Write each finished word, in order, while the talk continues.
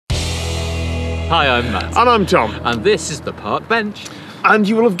Hi, I'm Matt. And I'm Tom. And this is the Park Bench. And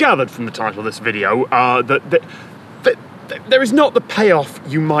you will have gathered from the title of this video that there is not the payoff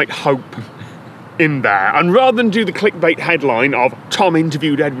you might hope in there. And rather than do the clickbait headline of Tom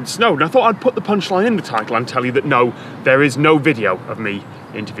interviewed Edward Snowden, I thought I'd put the punchline in the title and tell you that no, there is no video of me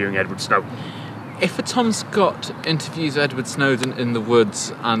interviewing Edward Snowden. If a Tom Scott interviews Edward Snowden in the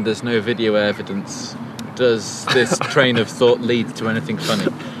woods and there's no video evidence, does this train of thought lead to anything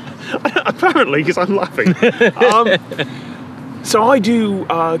funny? Apparently, because I'm laughing. So I do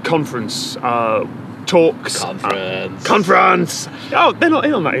conference talks. Conference. Oh, they're not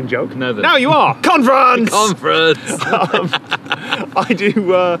in on that in joke. No, now you are. Conference. Conference.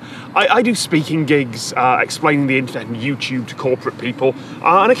 I do speaking gigs, explaining the internet and YouTube to corporate people,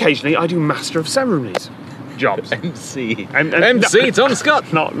 and occasionally I do Master of Ceremonies jobs. MC. MC. No, Tom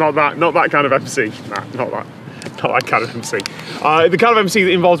Scott. Not that kind of MC. Nah, not that kind of MC. The kind of MC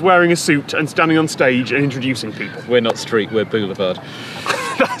that involves wearing a suit and standing on stage and introducing people. We're not street, we're boulevard.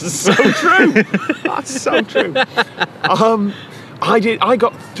 That's so true. That's so true. I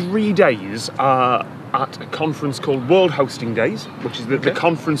got 3 days at a conference called World Hosting Days, which is the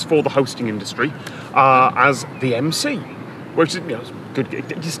conference for the hosting industry, as the MC, which is good.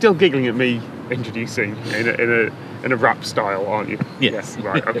 You're still giggling at me introducing in a rap style, aren't you? Yes.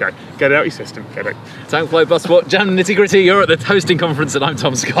 Right. Okay. Get it out your system. Get it. Tank Flow, Bus Sport, Jam Nitty Gritty. You're at the hosting conference, and I'm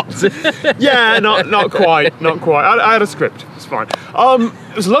Tom Scott. Yeah, not quite. I had a script. It's fine.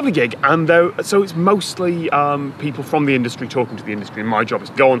 It was a lovely gig, and so it's mostly people from the industry talking to the industry. And my job is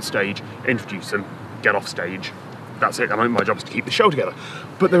to go on stage, introduce them, get off stage. That's it. My job is to keep the show together.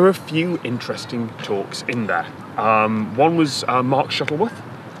 But there are a few interesting talks in there. One was Mark Shuttleworth.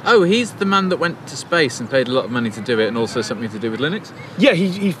 Oh, he's the man that went to space and paid a lot of money to do it, and also something to do with Linux? Yeah,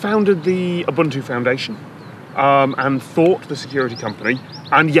 he founded the Ubuntu Foundation and thought the security company,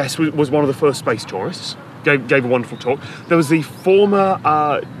 and yes, was one of the first space tourists. Gave a wonderful talk. There was the former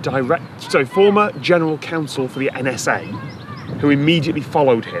former general counsel for the NSA, who immediately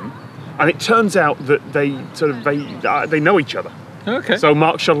followed him, and it turns out that they know each other. Okay. So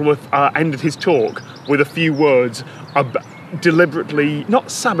Mark Shuttleworth ended his talk with a few words deliberately,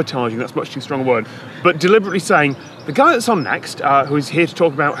 not sabotaging, that's much too strong a word, but deliberately saying, the guy that's on next, who is here to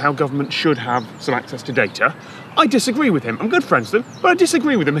talk about how government should have some access to data, I disagree with him. I'm good friends with him, but I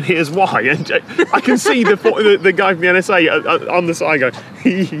disagree with him, and here's why. And I can see the guy from the NSA on the side going, I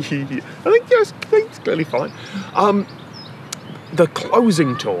think it's clearly fine. The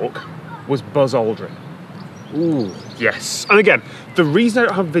closing talk was Buzz Aldrin. Ooh. Yes. And again, the reason I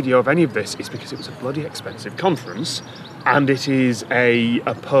don't have video of any of this is because it was a bloody expensive conference, and it is a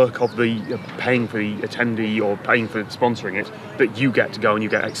perk of the paying for the attendee or paying for sponsoring it that you get to go and you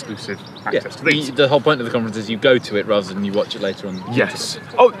get exclusive access to these. The whole point of the conference is you go to it rather than you watch it later on. Yes.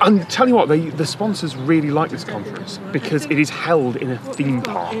 Oh, and tell you what, the sponsors really like this conference because it is held in a theme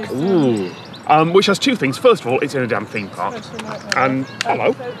park. Ooh. Which has two things. First of all, it's in a damn theme park. And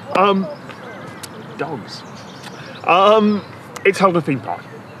hello. Dogs. It's held in a theme park.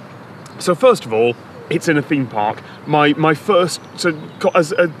 So first of all, it's in a theme park. My first, as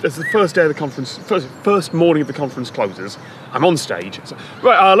the first day of the conference, first morning of the conference closes, I'm on stage. So,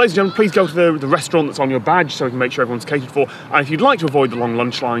 right, ladies and gentlemen, please go to the restaurant that's on your badge so we can make sure everyone's catered for. And if you'd like to avoid the long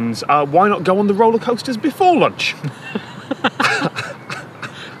lunch lines, why not go on the roller coasters before lunch?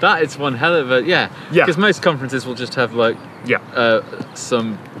 That is one hell of a yeah. Because most conferences will just have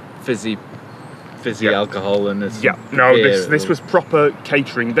some fizzy alcohol and there's no, this was proper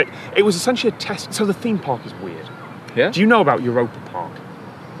catering. It was essentially a test. So the theme park is weird. Yeah. Do you know about Europa Park?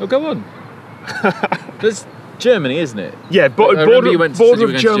 Oh, go on. There's Germany, isn't it? Yeah, border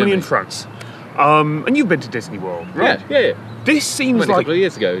of Germany and France. And you've been to Disney World, right? Yeah. This seems a couple of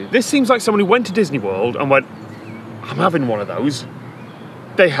years ago. This seems like someone who went to Disney World and went, I'm having one of those.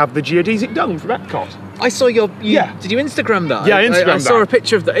 They have the geodesic dome from Epcot. I saw Did you Instagram that? Yeah, I saw a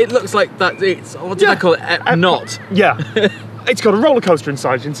picture of that. It looks like that. It's what did I call it? Not. Yeah. It's got a roller coaster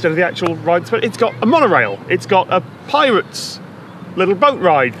inside instead of the actual ride. It's got a monorail. It's got a pirates little boat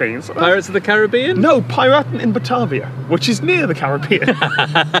ride thing. Pirates of the Caribbean? No, Piraten in Batavia, which is near the Caribbean.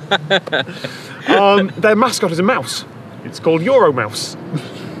 Their mascot is a mouse. It's called Euromouse.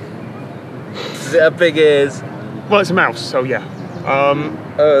 Is it a big ears? Well, it's a mouse, so yeah.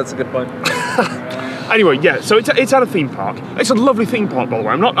 That's a good point. Anyway, yeah, so it's at a theme park. It's a lovely theme park, by the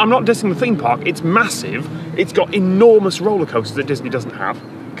way. I'm not dissing the theme park. It's massive. It's got enormous roller coasters that Disney doesn't have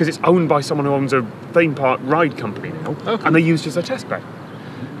because it's owned by someone who owns a theme park ride company now, and they used it as a test bed.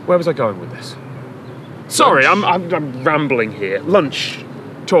 Where was I going with this? Sorry, I'm rambling here. Lunch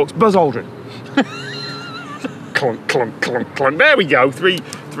talks. Buzz Aldrin. Clunk, clunk, clunk, clunk. There we go. Three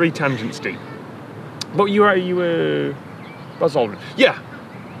tangents deep. But you were Buzz Aldrin. Yeah.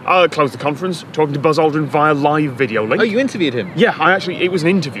 Closed the conference, talking to Buzz Aldrin via live video link. Oh, you interviewed him? Yeah, it was an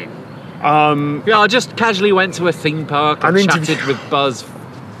interview. Yeah, I just casually went to a theme park and chatted with Buzz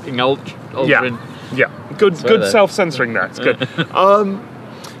Aldrin. Yeah. Good self-censoring there. It's good.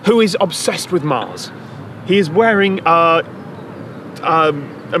 Who is obsessed with Mars. He is wearing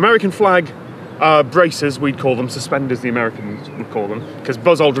American flag braces, we'd call them, suspenders the Americans would call them, because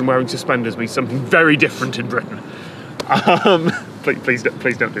Buzz Aldrin wearing suspenders means something very different in Britain. Please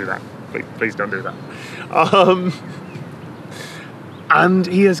don't do that. Please don't do that. And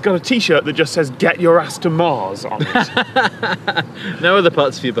he has got a T-shirt that just says "Get your ass to Mars" on it. No other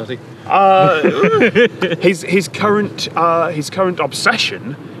parts for you, buddy. His current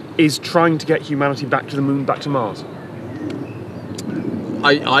obsession is trying to get humanity back to the moon, back to Mars.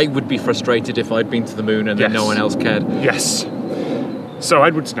 I would be frustrated if I'd been to the moon and then no one else cared. Yes. So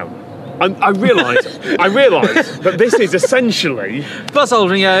Edward Snowden. I realise that this is essentially Buzz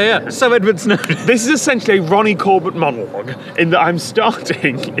Aldrin, yeah. So Edward Snowden. This is essentially a Ronnie Corbett monologue in that I'm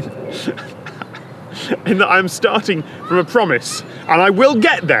starting from a promise, and I will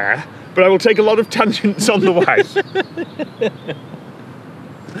get there, but I will take a lot of tangents on the way.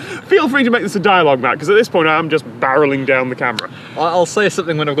 Feel free to make this a dialogue, Matt, because at this point I am just barreling down the camera. I'll say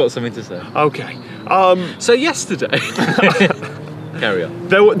something when I've got something to say. Okay. So yesterday. Carry on.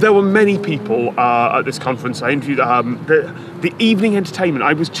 There were many people at this conference. I interviewed the evening entertainment.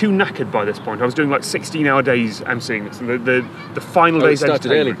 I was too knackered by this point. I was doing like 16-hour days emceeing this, and the final days. It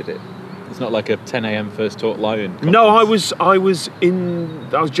started early, did it? It's not like a 10 a.m. first talk lion. No, I was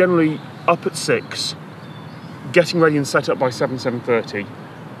generally up at 6, getting ready and set up by 7:30,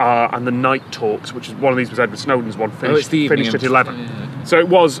 and the night talks, which is one of these was Edward Snowden's one, finished at 11. Yeah. So it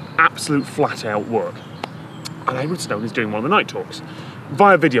was absolute flat out work. And Edward Snowden is doing one of the night talks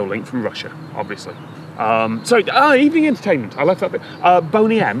via video link from Russia, obviously. Evening entertainment. I left that bit.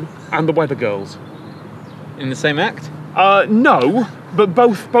 Boney M and the Weather Girls. In the same act? No, but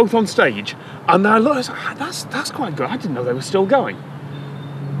both on stage. And then I looked, I was like, that's quite good. I didn't know they were still going.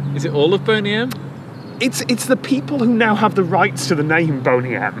 Is it all of Boney M? It's the people who now have the rights to the name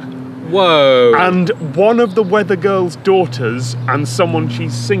Boney M. Whoa. And one of the Weather Girls' daughters and someone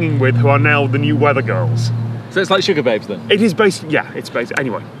she's singing with who are now the new Weather Girls. So it's like Sugar Babes then? It is based, yeah, it's based,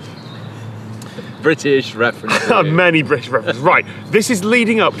 anyway. British references. Many British references. Right, this is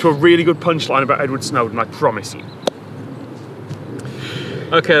leading up to a really good punchline about Edward Snowden, I promise you.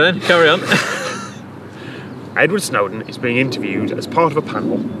 Okay then, carry on. Edward Snowden is being interviewed as part of a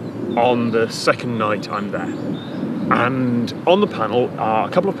panel on the second night I'm there. And on the panel are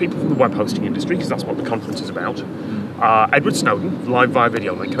a couple of people from the web hosting industry, because that's what the conference is about. Edward Snowden, live via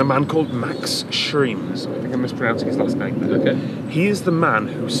video link, and a man called Max Schrems. I think I'm mispronouncing his last name there. Okay. He is the man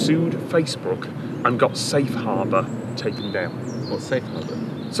who sued Facebook and got Safe Harbor taken down. What's Safe Harbor?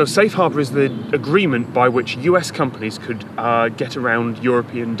 So Safe Harbor is the agreement by which US companies could get around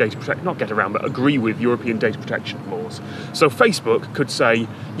European data protection, not get around, but agree with European data protection laws. So Facebook could say,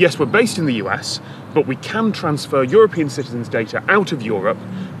 yes, we're based in the US, but we can transfer European citizens' data out of Europe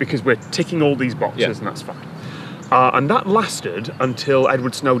because we're ticking all these boxes, and that's fine. And that lasted until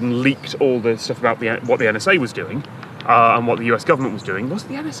Edward Snowden leaked all the stuff about what the NSA was doing and what the US government was doing. Was it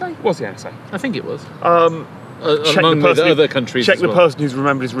the NSA? Was the NSA? I think it was. Among the other countries. Check the person who's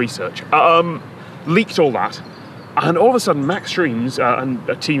remembered his research. Leaked all that, and all of a sudden Max Schrems and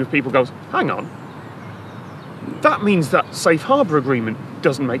a team of people goes, hang on, that means that Safe Harbor agreement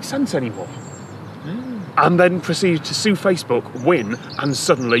doesn't make sense anymore. And then proceeded to sue Facebook, win, and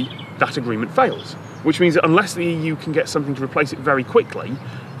suddenly that agreement fails. Which means that unless the EU can get something to replace it very quickly,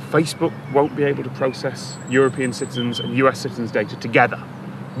 Facebook won't be able to process European citizens and US citizens' data together,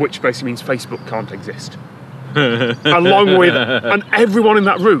 which basically means Facebook can't exist. Along with, and everyone in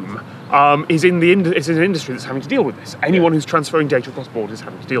that room is in an industry that's having to deal with this. Anyone who's transferring data across borders is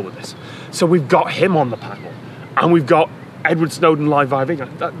having to deal with this. So we've got him on the panel, and we've got Edward Snowden live via video.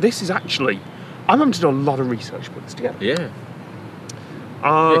 This is actually, I'm having to do a lot of research to put this together. Yeah.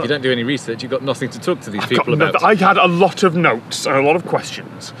 If you don't do any research, you've got nothing to talk to these people about. I had a lot of notes and a lot of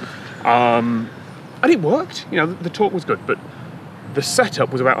questions. And it worked. You know, the talk was good, but the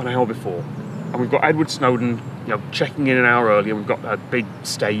setup was about an hour before. And we've got Edward Snowden, you know, checking in an hour early, and we've got a big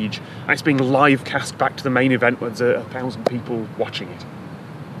stage, and it's being live cast back to the main event where there's 1,000 people watching it.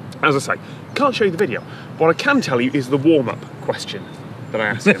 As I say, can't show you the video. What I can tell you is the warm-up question that I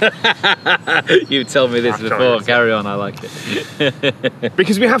asked him. You told me this before, carry on, I like it.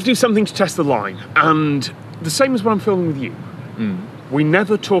 Because we have to do something to test the line, and the same as when I'm filming with you. We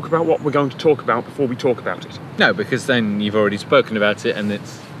never talk about what we're going to talk about before we talk about it. No, because then you've already spoken about it, and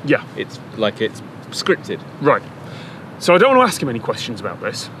it's scripted. Right. So I don't want to ask him any questions about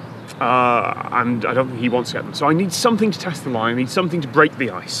this, and I don't think he wants to get them. So I need something to test the line. I need something to break the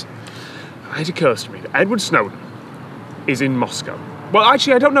ice. It occurs to me that Edward Snowden is in Moscow. Well,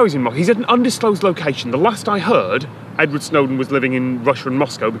 actually, I don't know he's in Moscow. He's at an undisclosed location. The last I heard, Edward Snowden was living in Russia and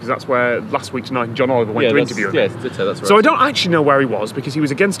Moscow, because that's where last week tonight John Oliver went to interview him. Yeah, that's right. So I don't actually know where he was, because he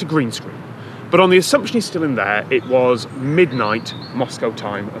was against a green screen. But on the assumption he's still in there, it was midnight Moscow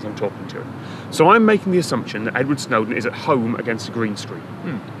time as I'm talking to him. So I'm making the assumption that Edward Snowden is at home against a green screen.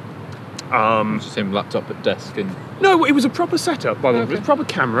 Just him laptop at desk and... No, it was a proper setup, by the way. It was a proper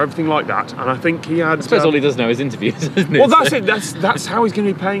camera, everything like that. And I think he had... I suppose all he does now is interviews, isn't it? Well, that's it. That's how he's going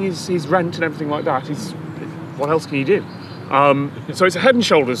to be paying his rent and everything like that. What else can he do? So it's a head and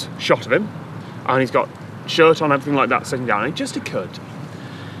shoulders shot of him. And he's got shirt on, everything like that, sitting down. And it just occurred to me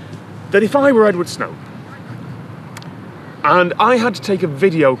that if I were Edward Snowden and I had to take a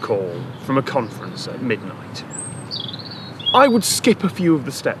video call from a conference at midnight, I would skip a few of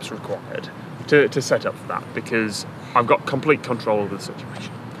the steps required to set up for that, because I've got complete control of the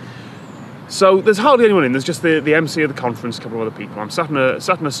situation. So there's hardly anyone in. There's just the MC of the conference, a couple of other people. I'm sat in a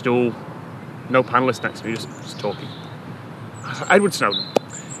stool, no panelist next to me, just talking. Edward Snowden,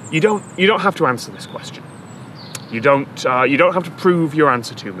 you don't have to answer this question. You don't have to prove your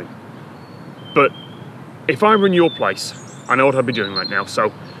answer to me. But if I were in your place, I know what I'd be doing right now.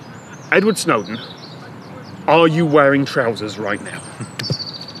 So, Edward Snowden, are you wearing trousers right now?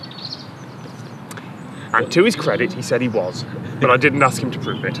 And to his credit, he said he was, but I didn't ask him to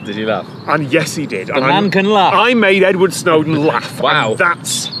prove it. Did he laugh? And yes, he did. The man can laugh. I made Edward Snowden laugh. Wow. And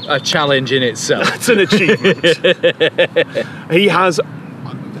that's a challenge in itself. That's an achievement. He has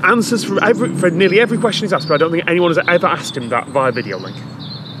answers for nearly every question he's asked, but I don't think anyone has ever asked him that via video link.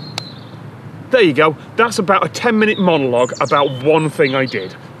 There you go. That's about a 10-minute monologue about one thing I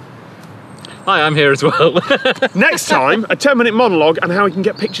did. Hi, I'm here as well. Next time, a 10-minute monologue on how he can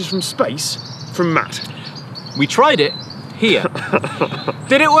get pictures from space from Matt. We tried it here.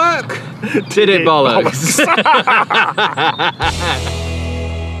 Did it work? Did it bollocks?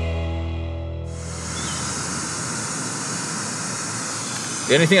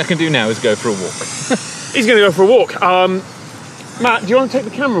 The only thing I can do now is go for a walk. He's going to go for a walk. Matt, do you want to take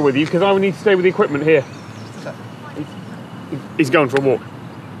the camera with you? Because I will need to stay with the equipment here. He's going for a walk.